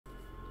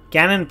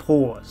Gannon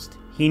paused.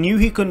 He knew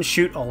he couldn't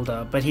shoot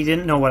Alder, but he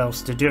didn't know what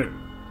else to do.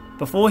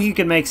 Before he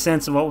could make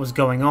sense of what was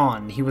going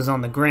on, he was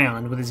on the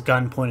ground with his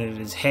gun pointed at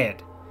his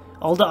head.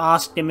 Alder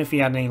asked him if he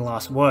had any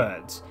last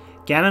words.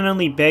 Gannon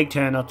only begged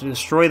her not to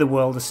destroy the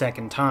world a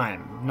second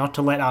time, not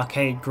to let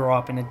Arcade grow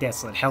up in a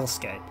desolate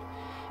hellscape.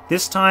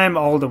 This time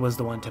Alder was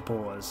the one to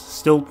pause,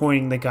 still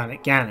pointing the gun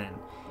at Gannon.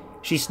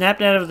 She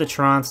snapped out of the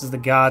trance as the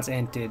guards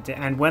entered,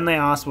 and when they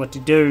asked what to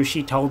do,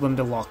 she told them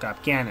to lock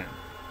up Gannon.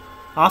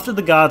 After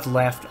the guards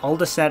left,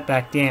 Alder sat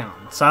back down,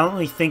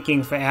 silently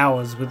thinking for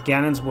hours with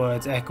Gannon's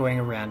words echoing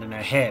around in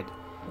her head.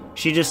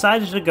 She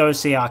decided to go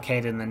see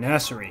Arcade in the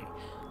nursery.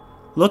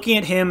 Looking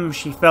at him,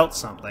 she felt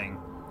something.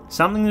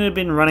 Something that had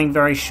been running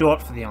very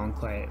short for the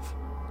Enclave.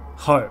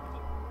 Hope.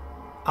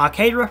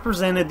 Arcade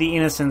represented the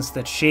innocence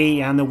that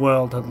she and the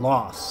world had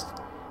lost.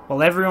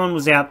 While everyone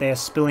was out there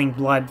spilling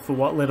blood for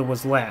what little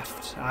was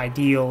left,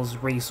 ideals,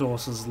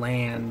 resources,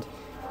 land,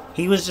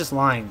 he was just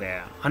lying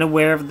there,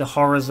 unaware of the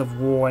horrors of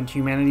war and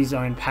humanity's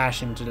own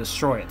passion to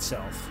destroy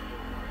itself.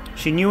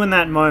 She knew in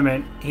that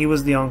moment he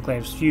was the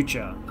Enclave's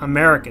future,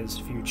 America's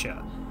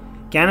future.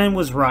 Gannon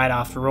was right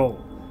after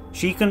all.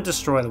 She couldn't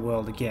destroy the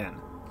world again.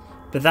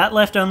 But that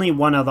left only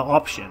one other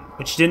option,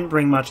 which didn't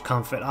bring much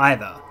comfort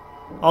either.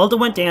 Alder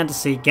went down to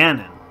see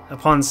Gannon.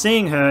 Upon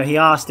seeing her, he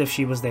asked if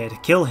she was there to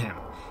kill him,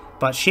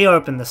 but she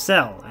opened the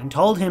cell and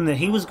told him that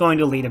he was going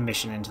to lead a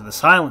mission into the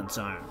Silent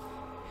Zone.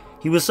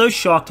 He was so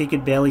shocked he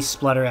could barely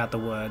splutter out the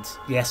words,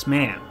 "Yes,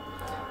 ma'am."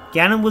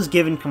 Gannon was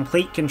given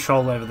complete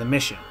control over the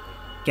mission.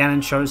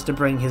 Gannon chose to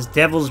bring his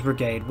Devil's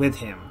Brigade with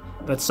him,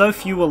 but so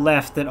few were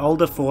left that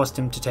Alder forced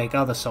him to take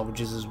other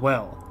soldiers as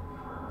well.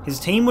 His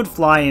team would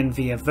fly in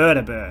via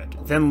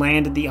Vertibird, then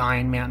land at the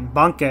Iron Mountain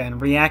bunker and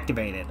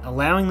reactivate it,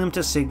 allowing them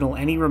to signal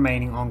any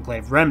remaining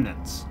Enclave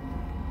remnants.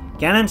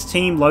 Gannon's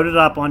team loaded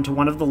up onto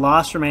one of the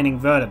last remaining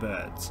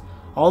Vertibirds.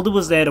 Alder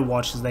was there to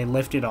watch as they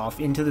lifted off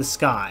into the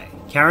sky,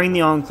 carrying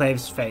the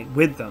Enclave's fate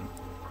with them.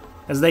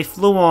 As they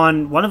flew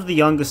on, one of the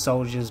younger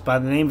soldiers by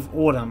the name of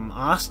Autumn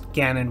asked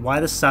Gannon why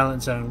the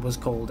Silent Zone was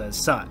called as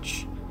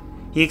such.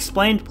 He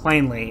explained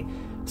plainly,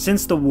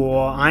 since the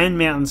war, Iron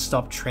Mountain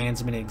stopped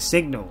transmitting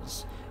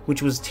signals,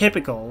 which was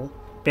typical.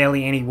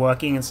 Barely any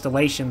working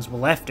installations were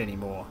left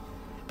anymore.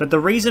 But the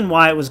reason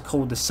why it was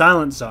called the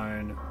Silent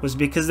Zone was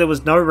because there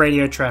was no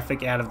radio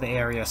traffic out of the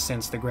area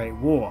since the Great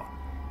War.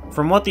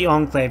 From what the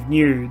Enclave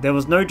knew, there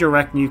was no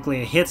direct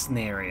nuclear hits in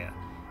the area,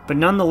 but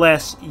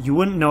nonetheless, you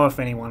wouldn't know if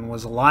anyone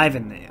was alive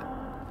in there.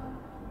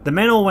 The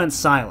men all went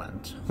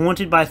silent,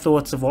 haunted by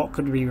thoughts of what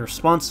could be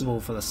responsible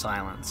for the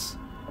silence.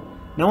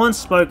 No one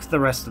spoke for the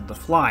rest of the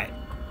flight.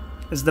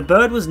 As the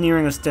bird was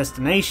nearing its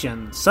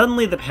destination,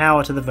 suddenly the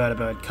power to the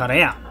vertibird cut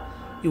out.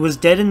 It was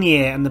dead in the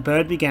air and the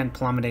bird began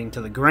plummeting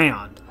to the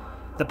ground.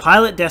 The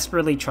pilot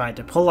desperately tried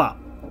to pull up,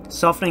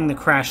 softening the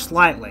crash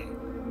slightly.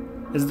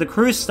 As the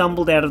crew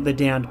stumbled out of the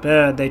downed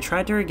bird, they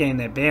tried to regain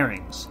their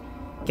bearings.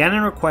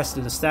 Gannon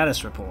requested a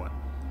status report.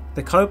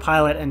 The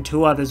co-pilot and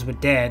two others were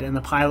dead and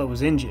the pilot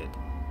was injured.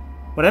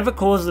 Whatever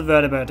caused the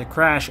vertibird to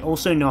crash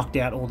also knocked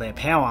out all their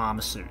power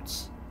armor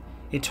suits.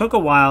 It took a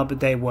while, but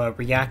they were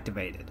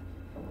reactivated.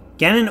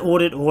 Gannon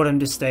ordered Autumn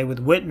to stay with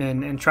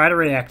Whitman and try to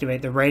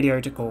reactivate the radio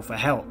to call for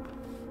help.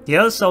 The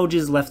other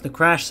soldiers left the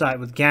crash site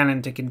with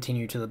Gannon to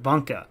continue to the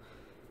bunker.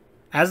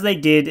 As they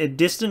did, a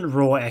distant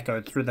roar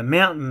echoed through the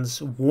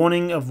mountains,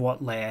 warning of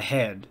what lay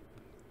ahead.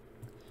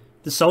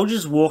 The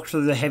soldiers walked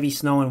through the heavy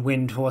snow and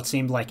wind for what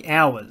seemed like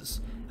hours,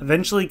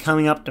 eventually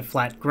coming up to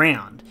flat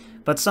ground,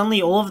 but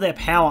suddenly all of their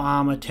power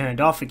armor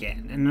turned off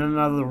again, and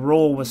another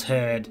roar was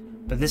heard,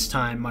 but this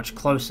time much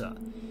closer.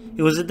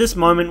 It was at this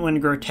moment when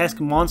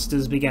grotesque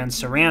monsters began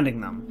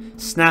surrounding them,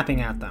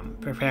 snapping at them,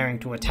 preparing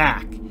to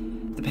attack.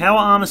 The power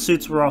armor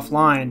suits were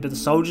offline, but the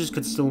soldiers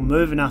could still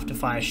move enough to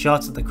fire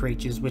shots at the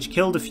creatures, which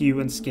killed a few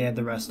and scared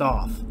the rest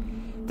off.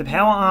 The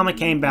power armor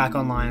came back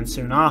online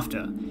soon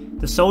after.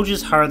 The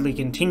soldiers hurriedly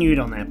continued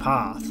on their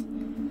path.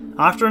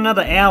 After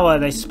another hour,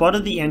 they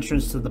spotted the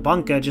entrance to the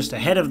bunker just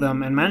ahead of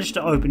them and managed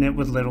to open it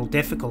with little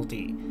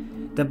difficulty.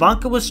 The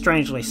bunker was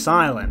strangely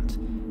silent.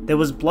 There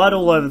was blood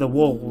all over the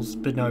walls,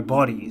 but no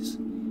bodies.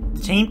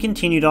 The team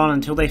continued on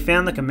until they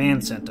found the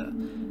command center.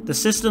 The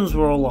systems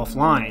were all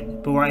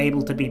offline, but were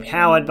able to be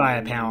powered by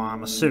a power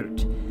armor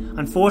suit.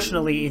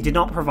 Unfortunately, it did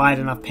not provide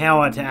enough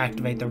power to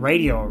activate the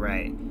radio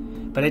array,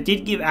 but it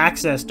did give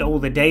access to all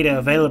the data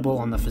available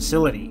on the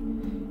facility.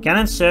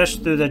 Gannon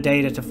searched through the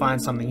data to find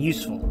something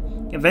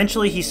useful.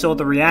 Eventually he saw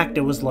the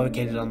reactor was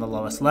located on the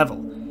lowest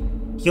level.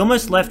 He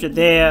almost left it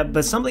there,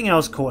 but something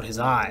else caught his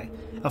eye.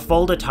 A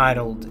folder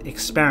titled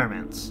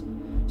Experiments.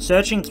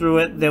 Searching through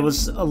it, there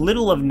was a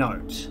little of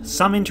note.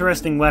 Some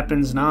interesting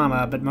weapons and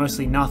armor, but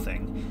mostly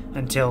nothing,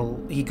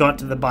 until he got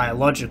to the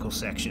biological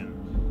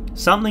section.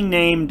 Something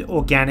named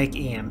Organic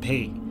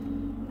EMP.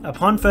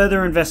 Upon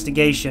further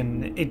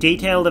investigation, it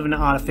detailed of an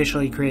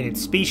artificially created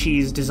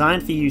species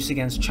designed for use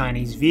against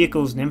Chinese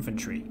vehicles and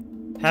infantry.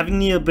 Having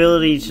the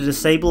ability to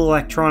disable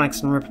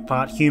electronics and rip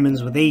apart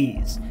humans with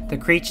ease, the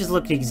creatures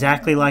looked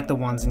exactly like the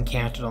ones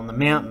encountered on the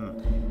mountain.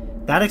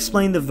 That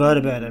explained the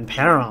vertibird and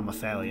power armor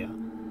failure.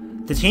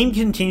 The team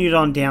continued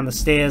on down the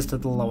stairs to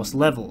the lowest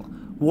level.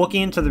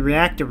 Walking into the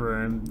reactor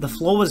room, the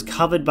floor was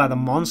covered by the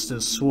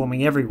monsters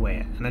swarming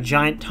everywhere, and a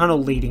giant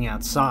tunnel leading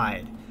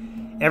outside.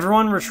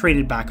 Everyone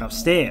retreated back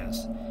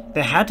upstairs.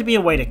 There had to be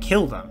a way to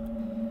kill them.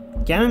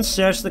 Gannon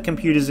searched the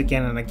computers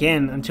again and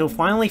again until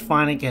finally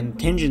finding a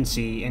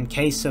contingency in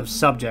case of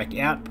subject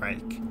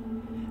outbreak.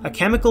 A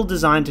chemical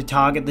designed to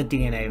target the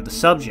DNA of the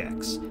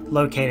subjects,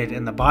 located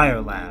in the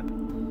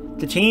biolab.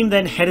 The team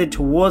then headed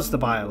towards the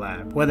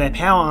biolab, where their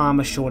power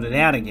armor shorted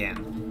out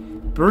again.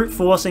 Brute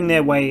forcing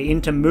their way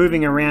into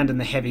moving around in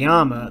the heavy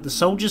armor, the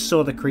soldiers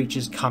saw the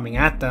creatures coming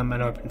at them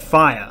and opened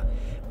fire,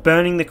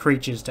 burning the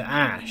creatures to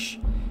ash.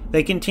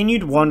 They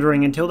continued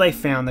wandering until they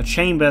found the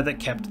chamber that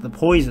kept the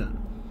poison.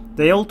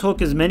 They all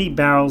took as many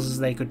barrels as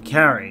they could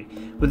carry,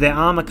 with their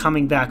armor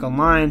coming back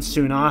online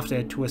soon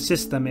after to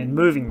assist them in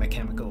moving the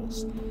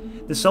chemicals.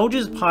 The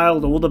soldiers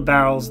piled all the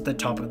barrels at the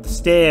top of the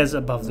stairs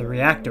above the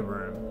reactor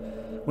room.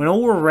 When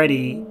all were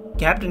ready,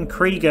 Captain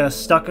Krieger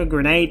stuck a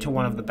grenade to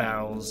one of the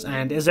barrels,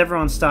 and as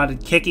everyone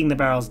started kicking the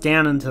barrels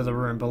down into the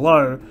room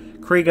below,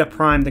 Krieger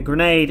primed the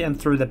grenade and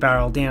threw the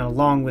barrel down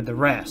along with the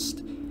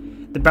rest.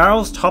 The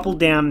barrels toppled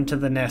down into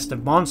the nest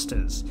of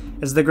monsters.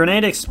 As the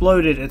grenade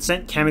exploded, it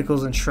sent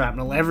chemicals and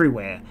shrapnel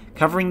everywhere,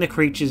 covering the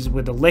creatures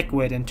with the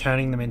liquid and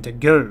turning them into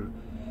goo.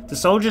 The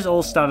soldiers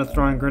all started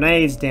throwing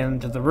grenades down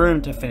into the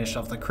room to finish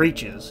off the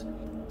creatures.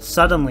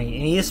 Suddenly,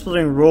 an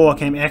ear-splitting roar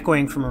came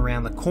echoing from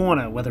around the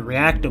corner where the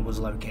reactor was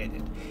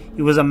located.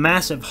 It was a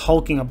massive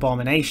hulking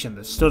abomination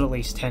that stood at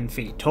least 10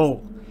 feet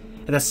tall.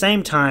 At the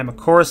same time, a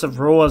chorus of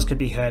roars could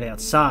be heard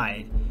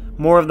outside.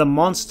 More of the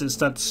monsters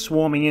started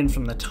swarming in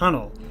from the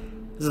tunnel.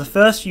 As the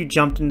first few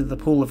jumped into the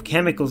pool of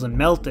chemicals and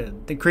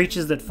melted, the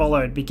creatures that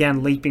followed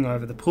began leaping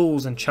over the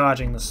pools and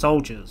charging the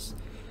soldiers.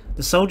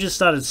 The soldiers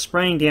started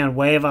spraying down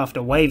wave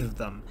after wave of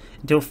them,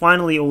 until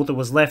finally all that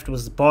was left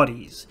was the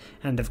bodies,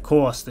 and of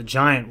course the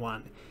giant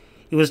one.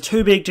 It was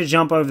too big to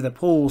jump over the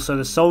pool, so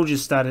the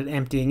soldiers started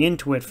emptying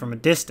into it from a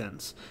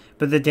distance,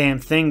 but the damn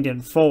thing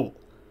didn't fall.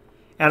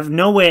 Out of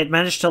nowhere it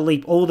managed to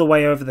leap all the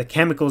way over the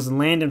chemicals and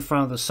land in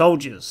front of the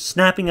soldiers,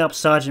 snapping up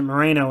Sergeant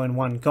Moreno in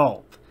one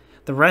gulp.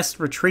 The rest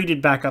retreated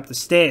back up the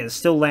stairs,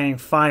 still laying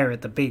fire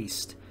at the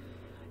beast.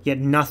 Yet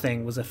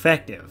nothing was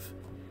effective.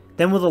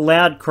 Then with a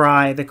loud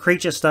cry, the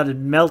creature started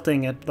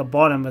melting at the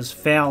bottom as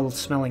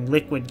foul-smelling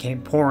liquid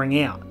came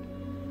pouring out.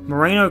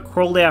 Moreno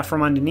crawled out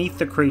from underneath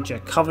the creature,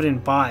 covered in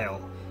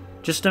bile.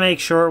 Just to make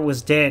sure it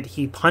was dead,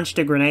 he punched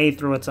a grenade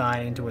through its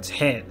eye into its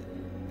head.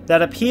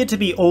 That appeared to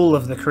be all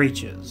of the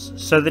creatures,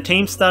 so the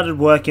team started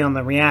working on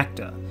the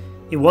reactor.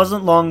 It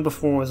wasn't long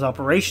before it was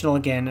operational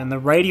again and the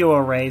radio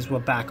arrays were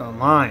back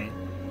online.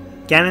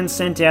 Gannon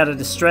sent out a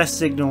distress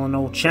signal on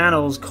all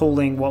channels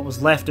calling what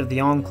was left of the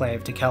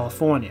Enclave to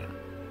California.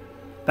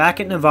 Back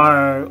at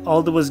Navarro,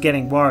 Alder was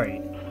getting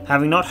worried,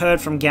 having not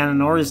heard from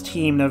Gannon or his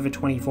team in over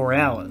 24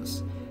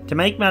 hours. To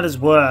make matters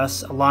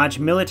worse, a large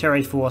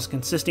military force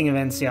consisting of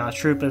NCR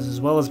troopers as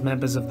well as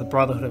members of the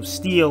Brotherhood of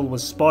Steel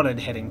was spotted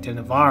heading to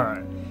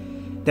Navarro.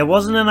 There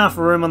wasn't enough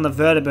room on the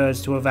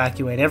vertibirds to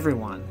evacuate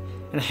everyone,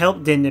 and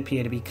help didn't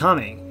appear to be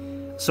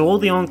coming, so all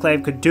the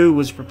Enclave could do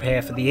was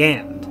prepare for the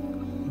end.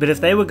 But if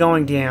they were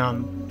going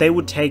down, they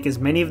would take as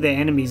many of their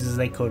enemies as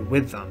they could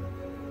with them.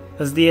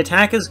 As the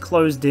attackers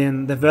closed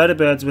in, the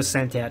vertibirds were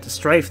sent out to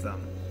strafe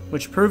them,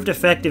 which proved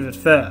effective at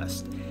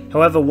first.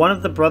 However, one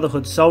of the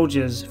Brotherhood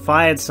soldiers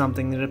fired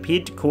something that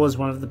appeared to cause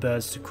one of the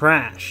birds to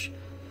crash.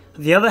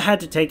 The other had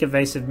to take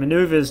evasive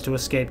maneuvers to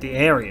escape the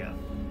area.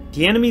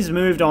 The enemies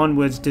moved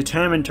onwards,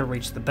 determined to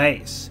reach the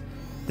base.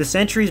 The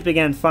sentries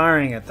began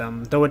firing at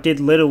them, though it did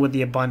little with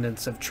the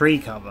abundance of tree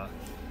cover.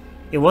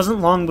 It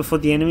wasn't long before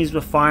the enemies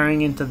were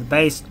firing into the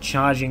base,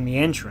 charging the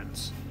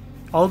entrance.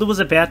 Alder was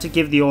about to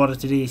give the order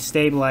to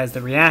destabilize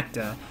the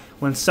reactor,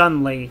 when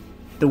suddenly,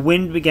 the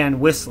wind began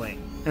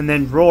whistling, and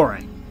then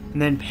roaring,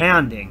 and then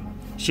pounding.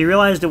 She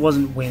realized it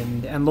wasn't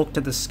wind, and looked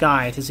at the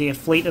sky to see a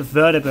fleet of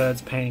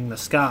vertibirds painting the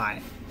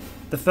sky.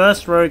 The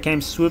first row came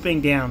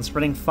swooping down,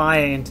 spreading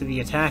fire into the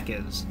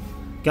attackers,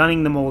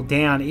 gunning them all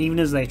down even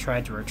as they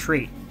tried to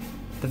retreat.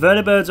 The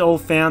vertibirds all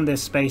found their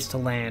space to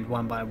land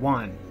one by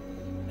one.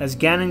 As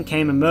Gannon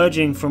came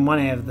emerging from one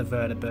end of the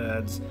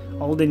vertibirds,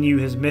 Alder knew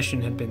his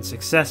mission had been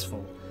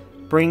successful,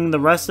 bringing the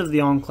rest of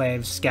the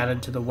Enclave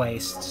scattered to the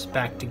wastes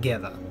back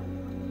together.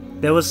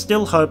 There was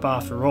still hope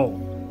after all,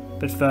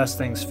 but first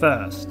things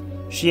first,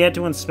 she had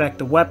to inspect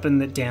the weapon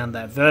that downed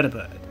that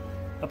vertibird.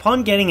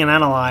 Upon getting it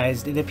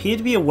analysed, it appeared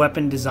to be a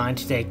weapon designed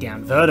to take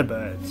down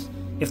vertibirds.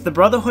 If the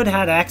Brotherhood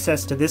had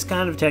access to this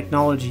kind of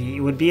technology, it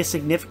would be a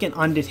significant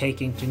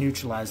undertaking to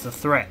neutralise the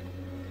threat,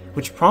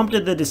 which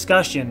prompted the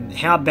discussion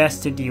how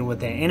best to deal with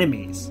their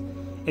enemies.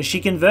 As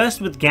she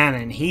conversed with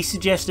Gannon, he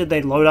suggested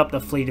they load up the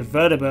fleet of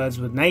vertibirds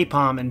with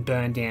napalm and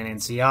burn down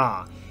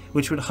NCR,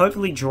 which would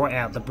hopefully draw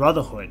out the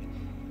Brotherhood.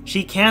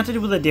 She countered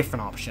with a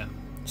different option,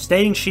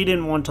 stating she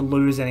didn't want to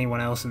lose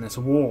anyone else in this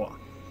war.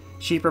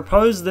 She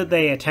proposed that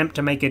they attempt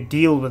to make a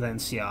deal with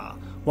NCR.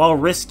 While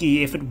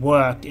risky, if it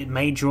worked, it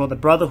may draw the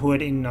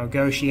Brotherhood in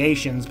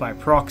negotiations by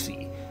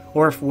proxy,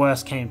 or if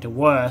worst came to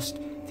worst,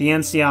 the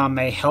NCR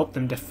may help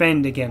them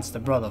defend against the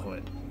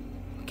Brotherhood.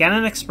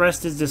 Gannon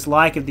expressed his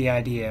dislike of the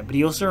idea, but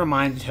he also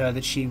reminded her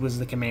that she was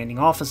the commanding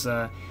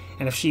officer,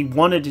 and if she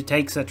wanted to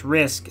take such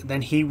risk,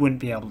 then he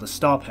wouldn't be able to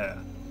stop her.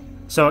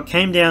 So it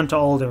came down to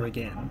Alder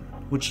again.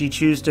 Would she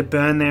choose to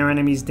burn their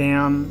enemies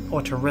down,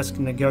 or to risk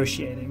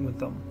negotiating with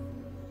them?